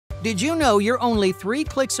Did you know you're only 3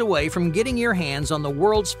 clicks away from getting your hands on the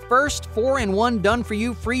world's first 4-in-1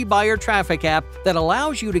 done-for-you free buyer traffic app that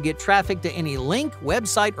allows you to get traffic to any link,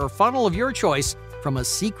 website, or funnel of your choice from a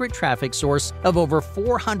secret traffic source of over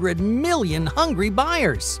 400 million hungry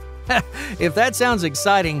buyers? If that sounds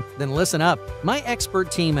exciting, then listen up. My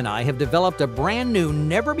expert team and I have developed a brand new,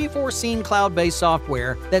 never-before-seen cloud-based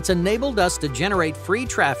software that's enabled us to generate free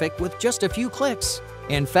traffic with just a few clicks.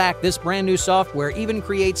 In fact, this brand new software even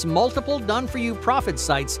creates multiple done-for-you profit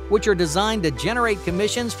sites which are designed to generate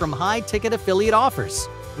commissions from high-ticket affiliate offers.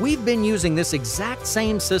 We've been using this exact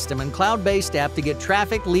same system and cloud-based app to get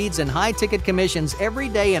traffic, leads, and high-ticket commissions every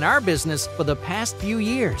day in our business for the past few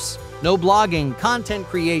years. No blogging, content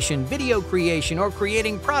creation, video creation, or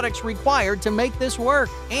creating products required to make this work.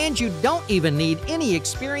 And you don't even need any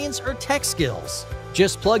experience or tech skills.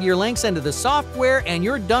 Just plug your links into the software and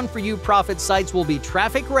your done-for-you profit sites will be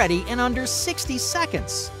traffic ready in under 60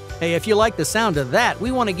 seconds. Hey, if you like the sound of that, we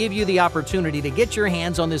want to give you the opportunity to get your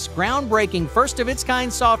hands on this groundbreaking,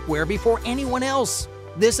 first-of-its-kind software before anyone else.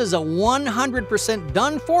 This is a 100%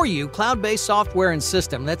 done-for-you cloud-based software and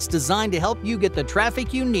system that's designed to help you get the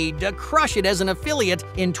traffic you need to crush it as an affiliate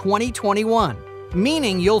in 2021.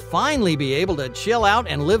 Meaning you'll finally be able to chill out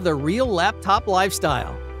and live the real laptop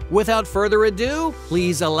lifestyle. Without further ado,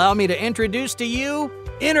 please allow me to introduce to you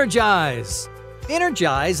Energize.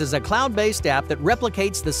 Energize is a cloud-based app that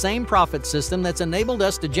replicates the same profit system that's enabled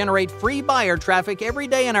us to generate free buyer traffic every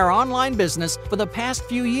day in our online business for the past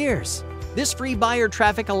few years. This free buyer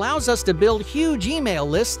traffic allows us to build huge email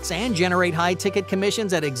lists and generate high-ticket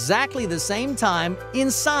commissions at exactly the same time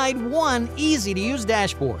inside one easy-to-use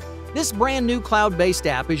dashboard. This brand new cloud-based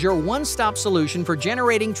app is your one-stop solution for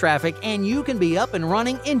generating traffic, and you can be up and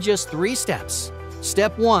running in just 3 steps.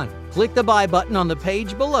 Step 1. Click the buy button on the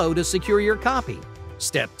page below to secure your copy.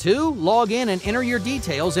 Step 2. Log in and enter your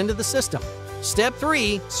details into the system. Step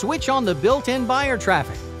 3. Switch on the built-in buyer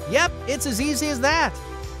traffic. Yep, it's as easy as that.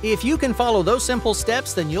 If you can follow those simple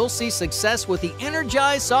steps, then you'll see success with the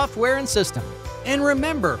Energize software and system. And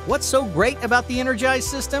remember, what's so great about the Energize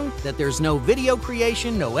system? That there's no video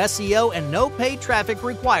creation, no SEO, and no paid traffic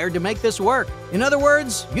required to make this work. In other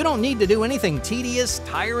words, you don't need to do anything tedious,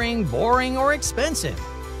 tiring, boring, or expensive.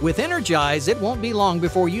 With Energize, it won't be long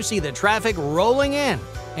before you see the traffic rolling in.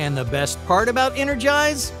 And the best part about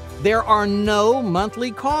Energize? There are no monthly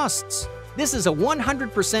costs. This is a 100%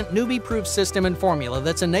 newbie-proof system and formula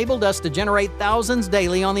that's enabled us to generate thousands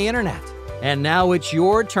daily on the internet. And now it's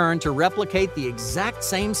your turn to replicate the exact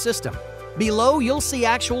same system. Below, you'll see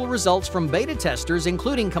actual results from beta testers,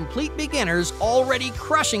 including complete beginners already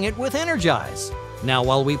crushing it with Energize. Now,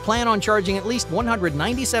 while we plan on charging at least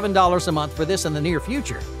 $197 a month for this in the near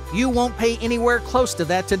future, you won't pay anywhere close to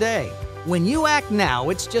that today. When you act now,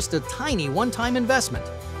 it's just a tiny one-time investment.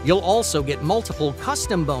 You'll also get multiple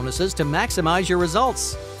custom bonuses to maximize your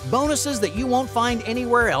results. Bonuses that you won't find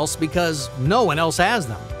anywhere else because no one else has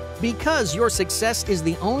them. Because your success is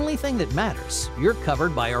the only thing that matters, you're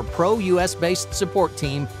covered by our pro US-based support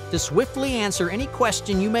team to swiftly answer any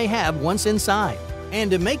question you may have once inside.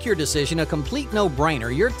 And to make your decision a complete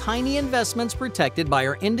no-brainer, your tiny investment's protected by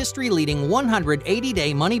our industry-leading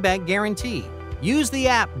 180-day money-back guarantee. Use the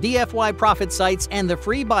app, DFY Profit Sites, and the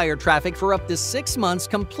free buyer traffic for up to 6 months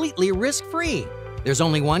completely risk-free. There's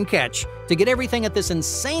only one catch. To get everything at this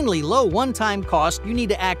insanely low one-time cost, you need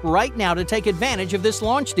to act right now to take advantage of this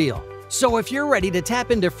launch deal. So if you're ready to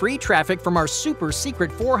tap into free traffic from our super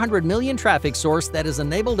secret 400 million traffic source that has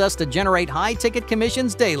enabled us to generate high-ticket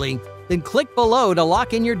commissions daily, then click below to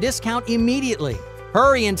lock in your discount immediately.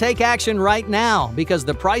 Hurry and take action right now because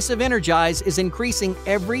the price of Energize is increasing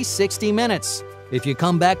every 60 minutes. If you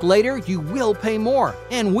come back later, you will pay more,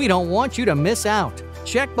 and we don't want you to miss out.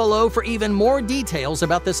 Check below for even more details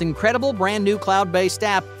about this incredible brand new cloud-based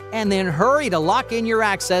app, and then hurry to lock in your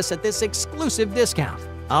access at this exclusive discount.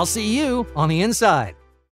 I'll see you on the inside.